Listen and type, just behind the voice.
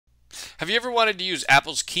Have you ever wanted to use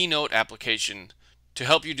Apple's Keynote application to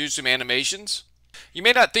help you do some animations? You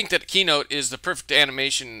may not think that Keynote is the perfect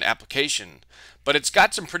animation application, but it's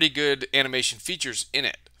got some pretty good animation features in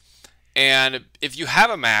it. And if you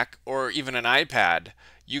have a Mac or even an iPad,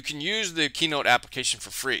 you can use the Keynote application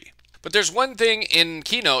for free. But there's one thing in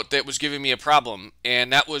Keynote that was giving me a problem,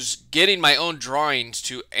 and that was getting my own drawings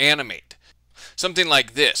to animate. Something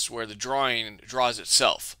like this, where the drawing draws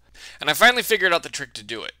itself. And I finally figured out the trick to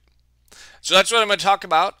do it. So that's what I'm going to talk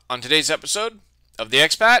about on today's episode of the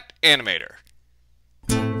Expat Animator.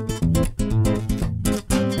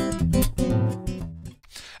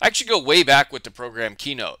 I actually go way back with the program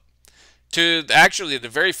Keynote to actually the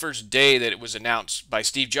very first day that it was announced by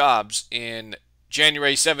Steve Jobs in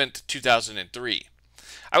January 7th, 2003.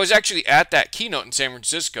 I was actually at that keynote in San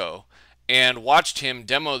Francisco and watched him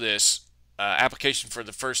demo this application for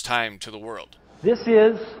the first time to the world. This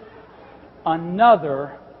is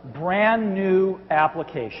another brand new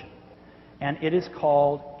application, and it is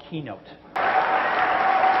called Keynote. And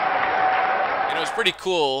it was pretty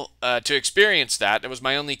cool to experience that. It was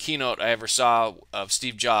my only keynote I ever saw of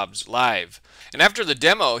Steve Jobs live. And after the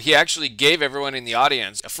demo, he actually gave everyone in the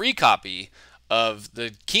audience a free copy of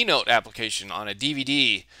the Keynote application on a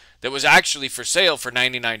DVD that was actually for sale for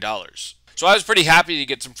 $99. So I was pretty happy to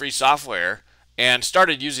get some free software and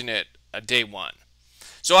started using it day one.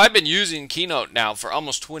 So I've been using Keynote now for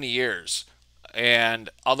almost 20 years.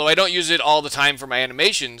 And although I don't use it all the time for my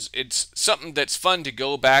animations, it's something that's fun to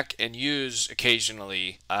go back and use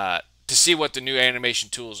occasionally to see what the new animation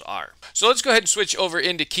tools are. So let's go ahead and switch over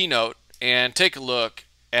into Keynote and take a look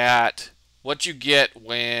at what you get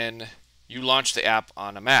when you launch the app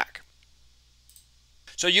on a Mac.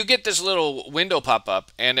 So you get this little window pop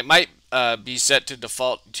up, and it might be set to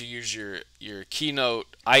default to use your Keynote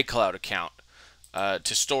iCloud account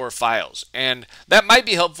to store files, and that might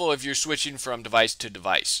be helpful if you're switching from device to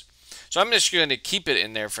device. So I'm just going to keep it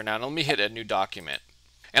in there for now. Let me hit a new document,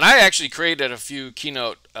 and I actually created a few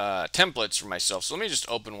Keynote templates for myself, so let me just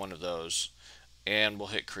open one of those and we'll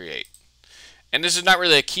hit create. And this is not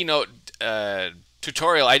really a Keynote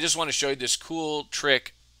tutorial. I just want to show you this cool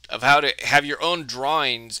trick of how to have your own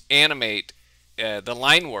drawings animate the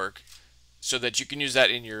line work so that you can use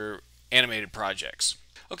that in your animated projects.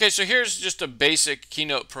 Okay, so here's just a basic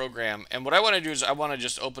Keynote program, and what I want to do is I want to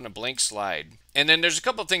just open a blank slide. And then there's a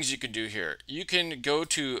couple of things you can do here. You can go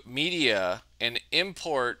to Media and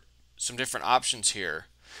import some different options here.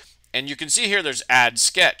 And you can see here there's Add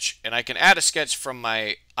Sketch, and I can add a sketch from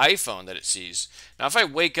my iPhone that it sees. Now if I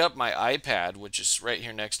wake up my iPad, which is right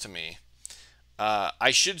here next to me,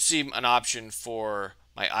 I should see an option for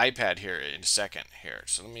my iPad here in a second here.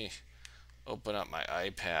 So let me open up my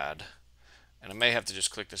iPad. And I may have to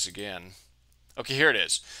just click this again. Okay, here it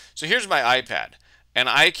is. So here's my iPad, and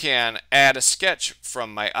I can add a sketch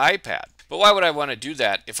from my iPad. But why would I want to do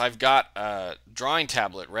that if I've got a drawing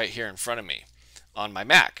tablet right here in front of me on my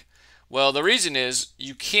Mac? Well, the reason is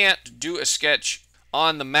you can't do a sketch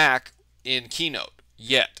on the Mac in Keynote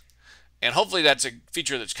yet. And hopefully that's a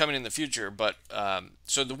feature that's coming in the future. But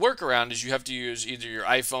so the workaround is you have to use either your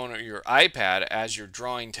iPhone or your iPad as your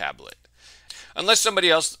drawing tablet. Unless somebody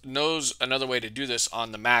else knows another way to do this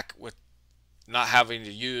on the Mac with not having to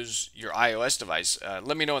use your iOS device,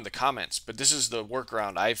 let me know in the comments. But this is the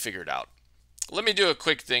workaround I figured out. Let me do a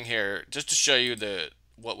quick thing here just to show you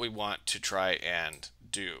what we want to try and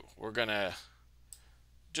do. We're going to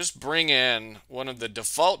just bring in one of the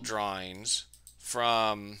default drawings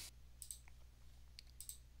from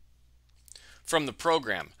the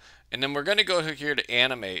program. And then we're going to go here to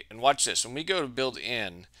Animate, and watch this. When we go to Build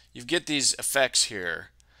In, you get these effects here,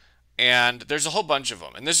 and there's a whole bunch of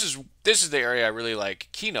them. And this is the area I really like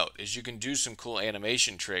Keynote, is you can do some cool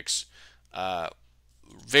animation tricks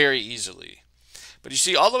very easily. But you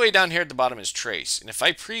see all the way down here at the bottom is Trace. And if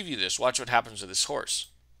I preview this, watch what happens with this horse.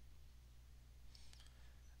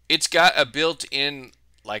 It's got a built-in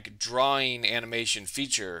like drawing animation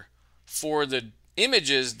feature for the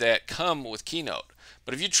images that come with Keynote.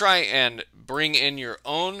 But if you try and bring in your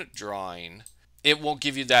own drawing, it won't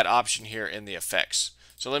give you that option here in the effects.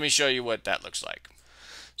 So let me show you what that looks like.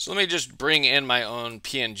 So let me just bring in my own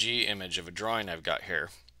PNG image of a drawing I've got here.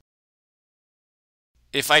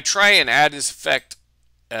 If I try and add this effect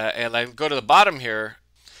and I go to the bottom here,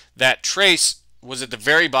 that trace was at the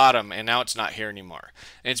very bottom and now it's not here anymore.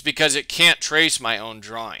 And it's because it can't trace my own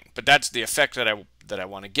drawing. But that's the effect that I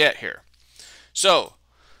want to get here. So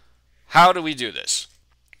how do we do this?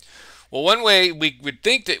 Well, one way we would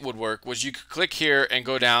think that would work was you could click here and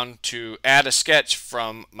go down to add a sketch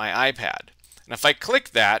from my iPad. And if I click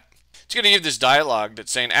that, it's going to give this dialog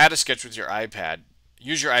that's saying add a sketch with your iPad.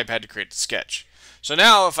 use your iPad to create the sketch. So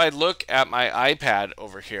now if I look at my iPad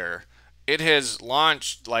over here, it has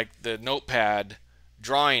launched like the Notepad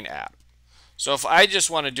drawing app. So if I just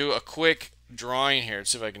want to do a quick drawing here,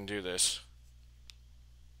 let's see if I can do this.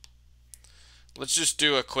 Let's just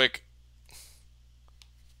do a quick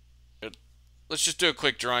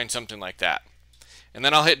drawing, something like that. And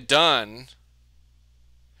then I'll hit done,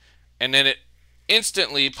 and then it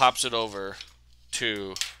instantly pops it over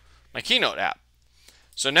to my Keynote app.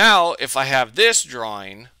 So now if I have this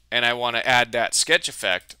drawing and I want to add that sketch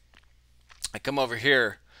effect, I come over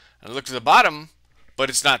here and I look to the bottom, but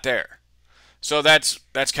it's not there. So that's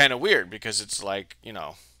kind of weird, because it's like, you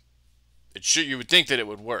know, you would think that it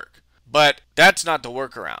would work. But that's not the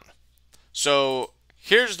workaround. So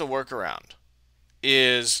here's the workaround.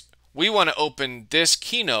 Is we want to open this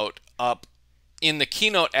Keynote up in the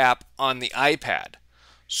Keynote app on the iPad.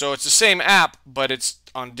 So it's the same app, but it's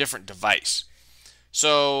on a different device.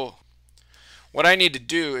 So what I need to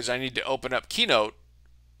do is I need to open up Keynote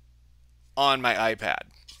on my iPad.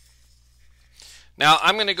 Now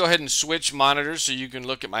I'm going to go ahead and switch monitors so you can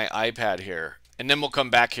look at my iPad here, and then we'll come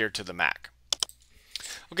back here to the Mac.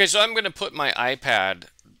 Okay, so I'm going to put my iPad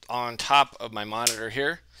on top of my monitor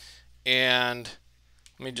here, and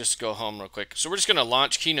let me just go home real quick. So we're just going to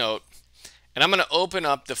launch Keynote, and I'm going to open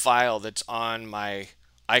up the file that's on my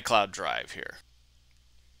iCloud drive here.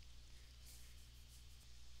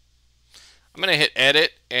 I'm going to hit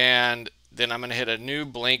edit, and then I'm going to hit a new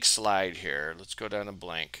blank slide here. Let's go down to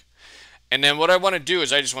blank. And then what I want to do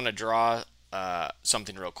is I just want to draw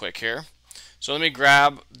something real quick here. So let me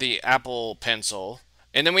grab the Apple Pencil,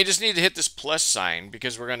 and then we just need to hit this plus sign,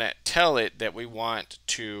 because we're going to tell it that we want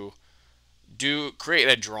to create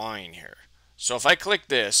a drawing here. So if I click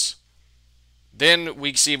this, then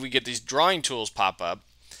we see we get these drawing tools pop up.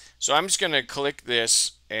 So I'm just going to click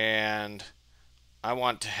this, and I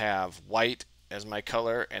want to have white as my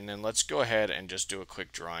color, and then let's go ahead and just do a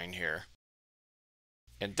quick drawing here.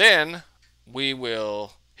 And then we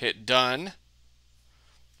will hit done,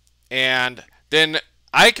 and then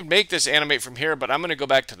I can make this animate from here, but I'm going to go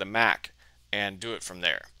back to the Mac and do it from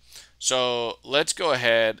there. So let's go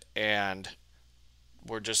ahead, and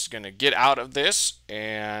we're just going to get out of this,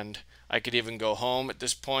 and I could even go home at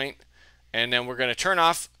this point, and then we're going to turn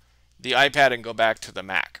off the iPad and go back to the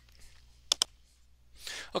Mac.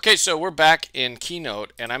 Okay, so we're back in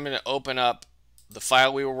Keynote, and I'm going to open up the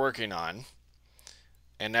file we were working on,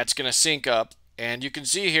 and that's going to sync up, and you can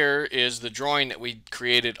see here is the drawing that we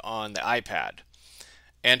created on the iPad.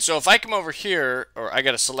 And so if I come over here, or I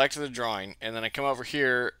got to select the drawing, and then I come over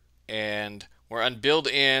here, and we're on build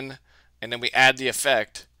in, and then we add the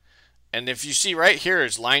effect, and if you see right here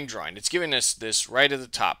is line drawing, it's giving us this right at the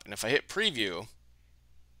top. And if I hit preview,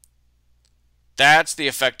 that's the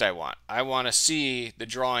effect I want. I want to see the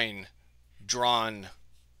drawing drawn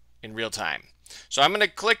in real time. So I'm going to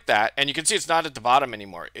click that, and you can see it's not at the bottom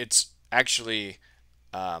anymore. It's actually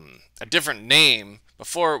a different name.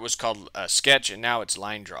 Before it was called sketch, and now it's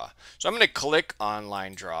line draw. So I'm going to click on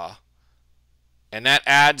line draw, and that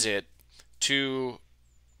adds it to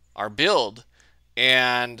our build.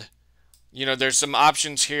 And you know, there's some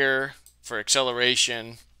options here for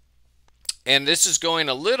acceleration, and this is going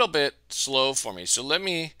a little bit slow for me. So let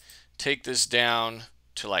me take this down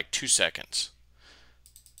to like 2 seconds,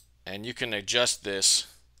 and you can adjust this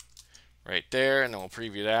right there, and then we'll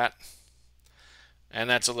preview that, and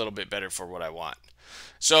that's a little bit better for what I want.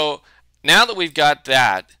 So now that we've got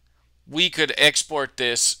that, we could export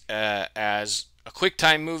this as a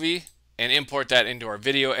QuickTime movie and import that into our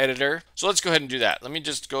video editor. So let's go ahead and do that. Let me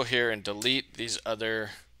just go here and delete these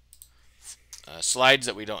other slides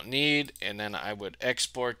that we don't need, and then I would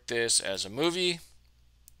export this as a movie.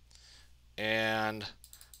 And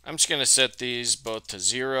I'm just going to set these both to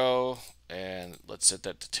 0, and let's set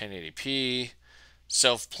that to 1080p,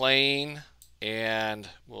 self-playing, and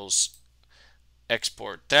we'll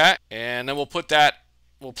export that, and then we'll play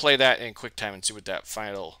that in QuickTime and see what that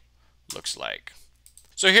file looks like.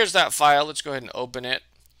 So here's that file. Let's go ahead and open it,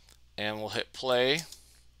 and we'll hit play,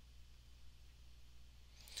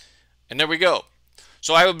 and there we go.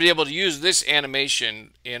 So I will be able to use this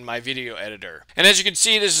animation in my video editor. And as you can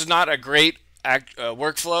see, this is not a great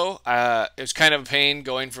workflow. It's kind of a pain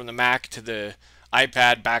going from the Mac to the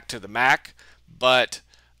iPad back to the Mac, but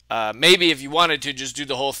maybe if you wanted to just do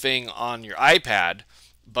the whole thing on your iPad,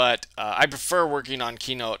 but I prefer working on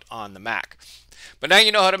Keynote on the Mac. But now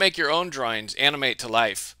you know how to make your own drawings animate to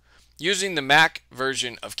life using the Mac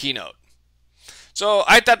version of Keynote. So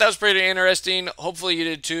I thought that was pretty interesting. Hopefully you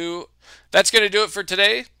did too. That's going to do it for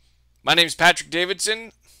today. My name is Patrick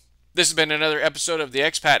Davidson. This has been another episode of the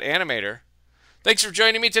Expat Animator. Thanks for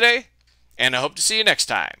joining me today, and I hope to see you next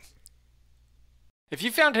time. If you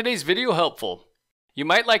found today's video helpful, you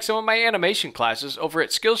might like some of my animation classes over at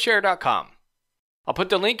Skillshare.com. I'll put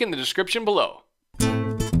the link in the description below.